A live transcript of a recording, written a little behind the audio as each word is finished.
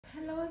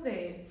Hello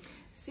there,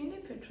 Cindy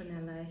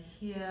Petronella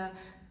here.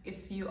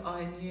 If you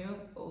are new,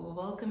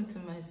 welcome to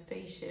my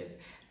spaceship.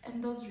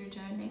 And those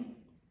returning,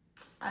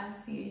 I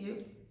see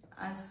you.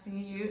 I see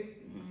you.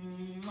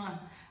 Mwah.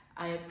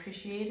 I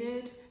appreciate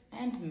it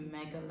and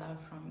mega love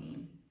from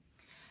me.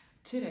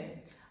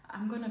 Today,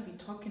 I'm gonna be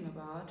talking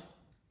about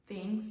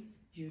things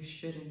you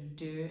shouldn't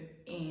do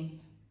in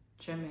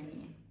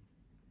Germany.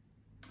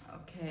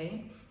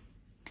 Okay,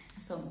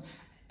 so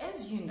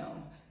as you know,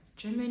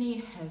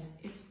 Germany has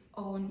its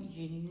own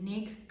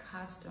unique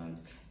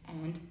customs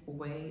and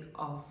way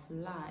of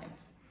life.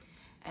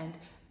 And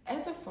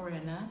as a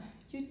foreigner,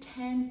 you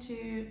tend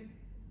to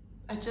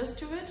adjust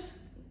to it,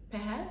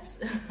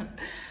 perhaps.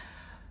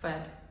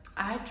 But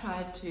I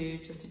try to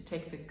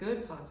take the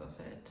good parts of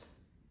it.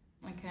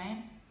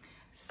 Okay,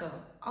 so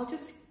I'll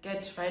just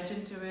get right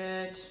into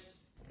it.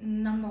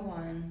 Number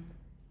one,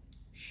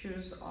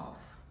 shoes off.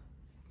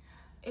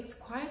 It's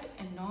quite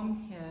a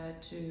norm here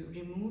to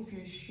remove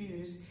your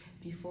shoes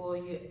before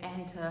you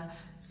enter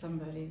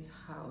somebody's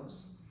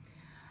house.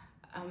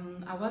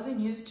 I wasn't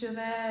used to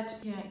that.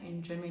 Here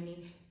in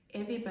Germany,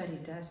 everybody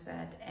does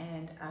that,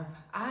 and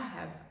I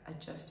have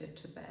adjusted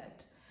to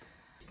that.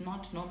 It's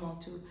not normal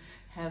to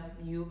have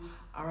you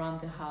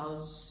around the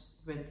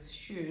house with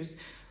shoes,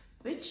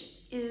 which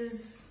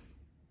is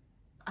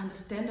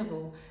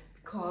understandable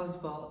because,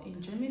 well, in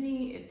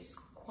Germany it's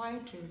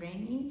quite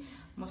rainy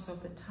most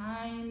of the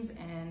times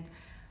and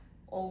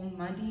all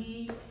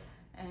muddy,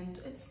 and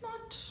it's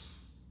not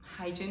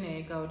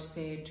hygienic, I would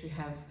say, to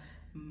have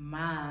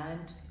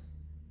mud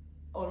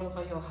all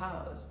over your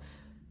house.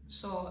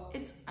 So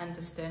it's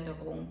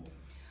understandable.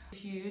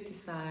 If you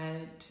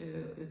decide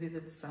to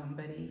visit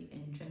somebody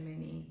in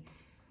Germany,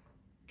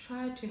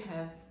 try to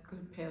have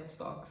good pair of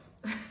socks.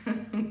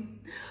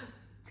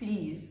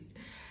 Please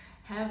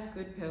have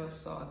good pair of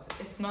socks.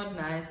 It's not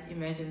nice.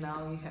 Imagine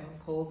now you have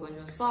holes on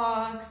your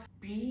socks.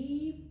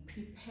 Be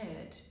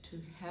prepared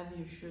to have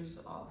your shoes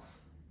off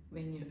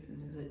when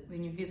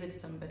you visit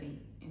somebody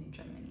in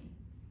Germany.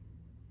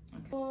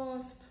 Okay.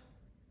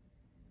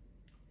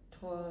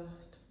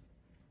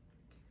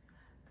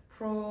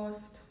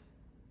 Prost.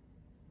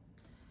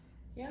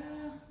 Yeah,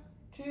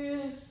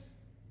 cheers.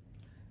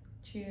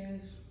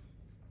 Cheers.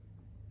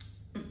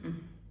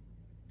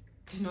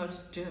 Do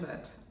not do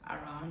that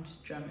around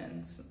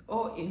Germans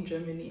or in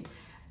Germany.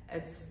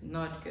 It's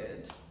not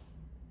good.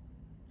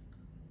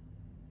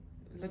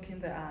 Look in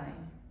the eye.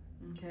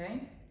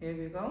 Okay, here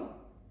we go.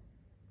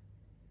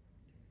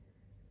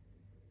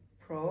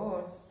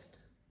 Prost.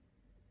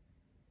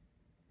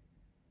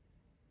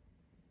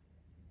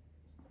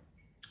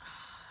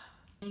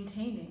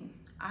 Maintaining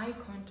eye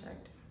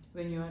contact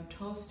when you are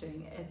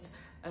toasting, it's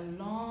a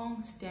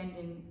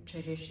long-standing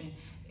tradition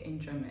in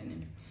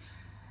Germany.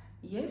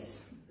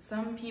 Yes,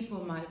 some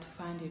people might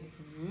find it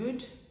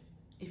rude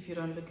if you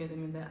don't look at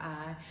them in the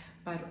eye,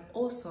 but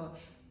also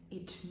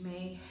it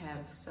may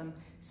have some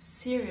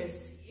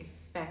serious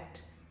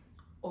effect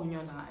on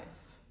your life.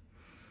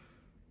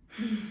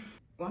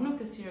 One of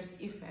the serious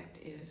effects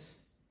is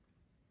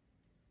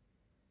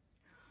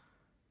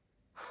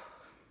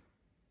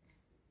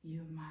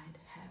you might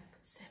have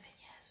 7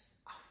 years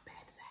of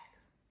bad sex.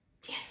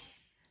 Yes.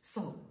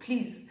 So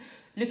please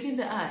look in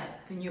the eye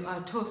when you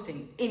are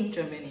toasting in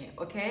Germany,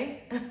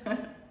 okay?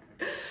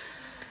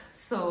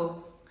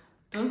 So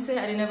don't say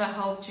I never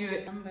helped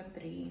you. Number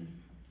 3,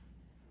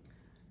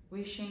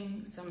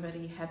 wishing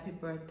somebody happy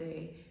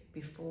birthday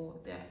before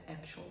their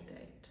actual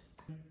date.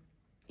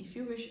 If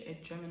you wish a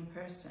German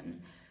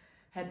person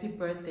happy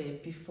birthday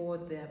before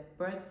their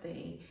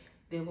birthday,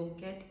 they will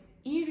get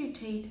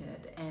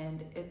irritated,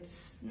 and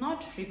it's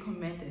not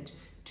recommended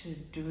to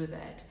do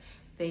that.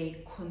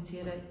 They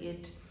consider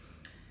it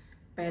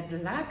bad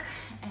luck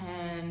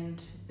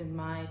and they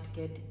might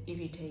get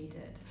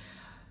irritated.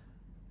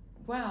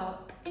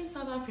 Well, in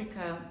South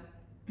Africa,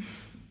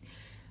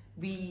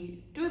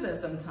 we do that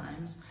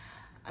sometimes.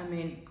 I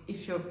mean,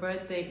 if your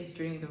birthday is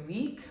during the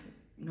week,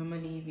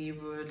 normally we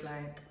would,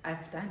 like,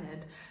 I've done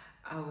it,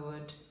 I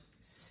would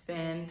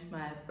spend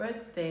my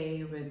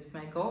birthday with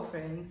my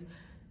girlfriends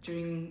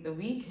during the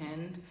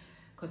weekend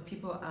because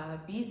people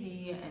are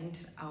busy, and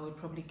I would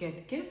probably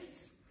get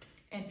gifts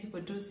and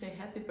people do say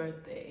happy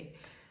birthday.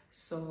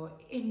 So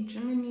in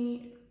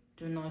Germany,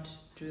 do not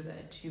do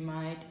that. You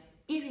might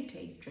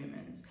irritate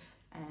Germans,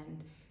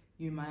 and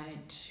they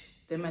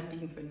might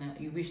think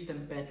you wish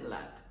them bad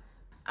luck.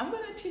 I'm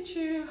gonna teach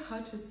you how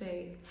to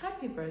say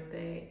happy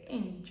birthday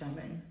in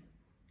German.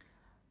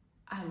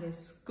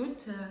 Alles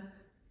Gute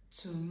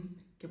zum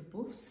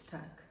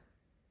Geburtstag.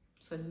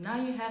 So now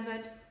you have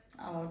it.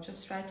 I'll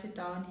just write it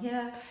down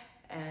here,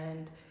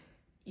 and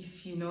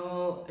if you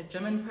know a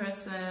German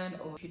person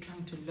or if you're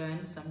trying to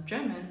learn some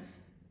German,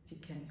 you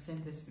can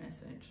send this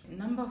message.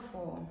 Number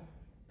 4,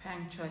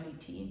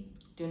 punctuality.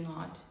 Do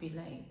not be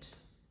late.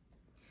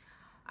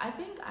 I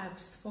think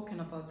I've spoken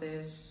about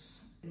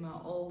this in my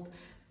old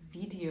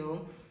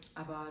video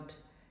about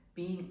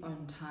being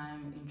on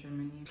time in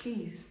Germany.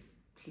 Please,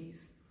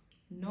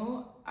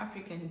 no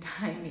African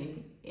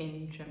timing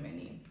in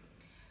Germany.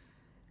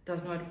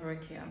 Does not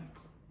work here.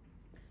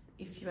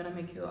 If you want to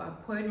make your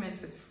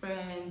appointments with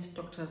friends,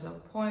 doctor's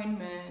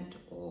appointment,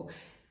 or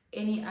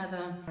any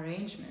other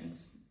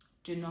arrangements,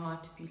 do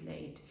not be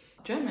late.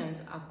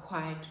 Germans are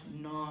quite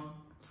known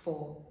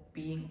for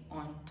being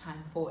on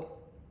time for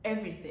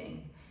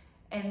everything.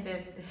 And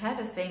they have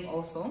a saying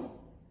also,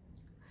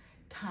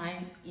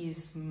 time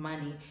is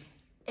money.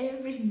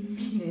 Every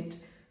minute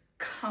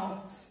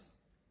counts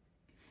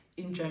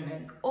in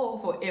German, or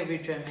for every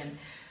German.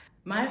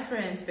 My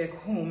friends back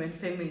home and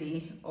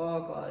family,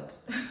 oh God,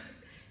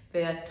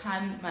 their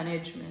time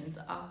management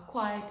are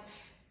quite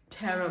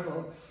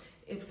terrible.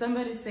 If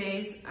somebody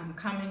says, I'm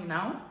coming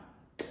now,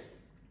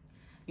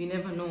 you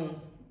never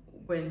know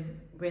when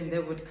they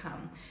would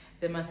come.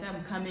 They must say,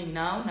 I'm coming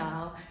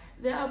now.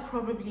 They are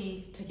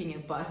probably taking a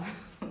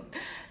bath.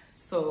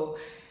 So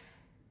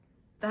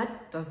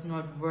that does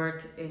not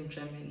work in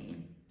Germany.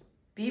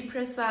 Be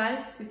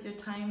precise with your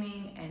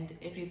timing and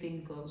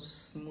everything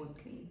goes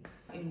smoothly.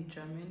 In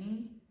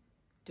Germany,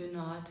 do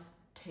not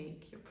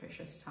take your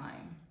precious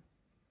time.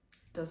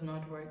 Does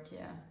not work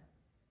here.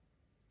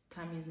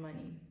 Time is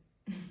money.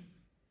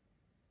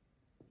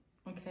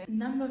 Okay.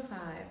 Number 5,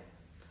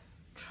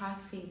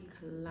 traffic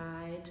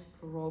light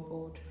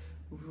robot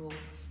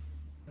rules.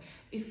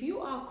 If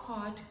you are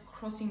caught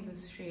crossing the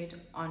street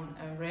on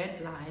a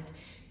red light,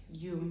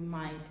 you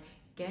might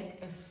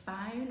get a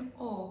fine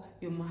or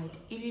you might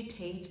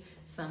irritate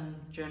some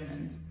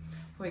Germans.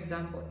 For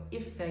example,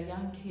 if there are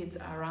young kids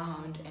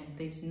around and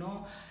there's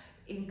no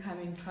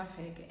incoming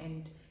traffic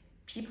and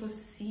people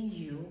see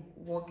you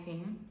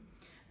walking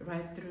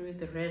right through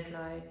the red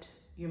light,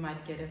 you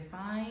might get a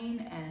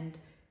fine, and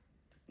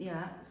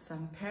yeah,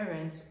 some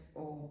parents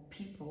or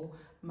people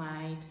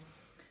might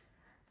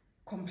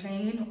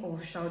complain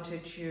or shout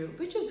at you,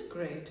 which is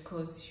great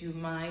because you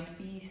might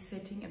be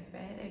setting a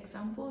bad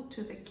example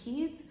to the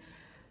kids.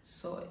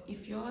 So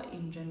if you're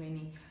in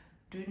Germany,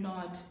 do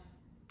not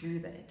do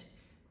that.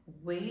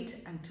 Wait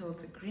until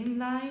the green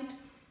light,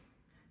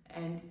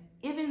 and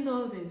even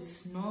though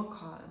there's no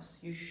cars,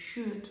 you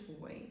should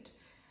wait.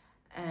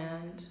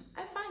 And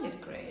I find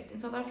it great. In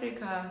South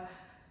Africa,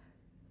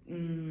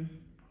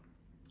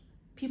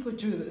 people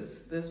do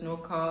this. There's no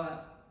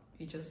car,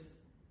 you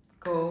just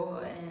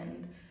go,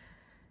 and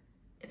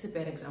it's a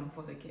bad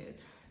example for the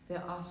kids.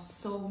 There are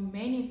so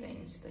many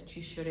things that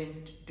you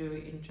shouldn't do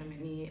in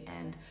Germany,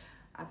 and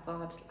I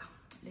thought,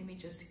 let me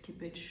just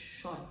keep it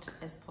short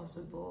as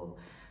possible.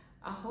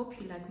 I hope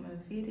you like my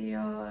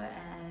video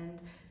and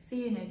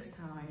see you next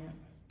time.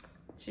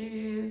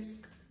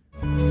 Cheers.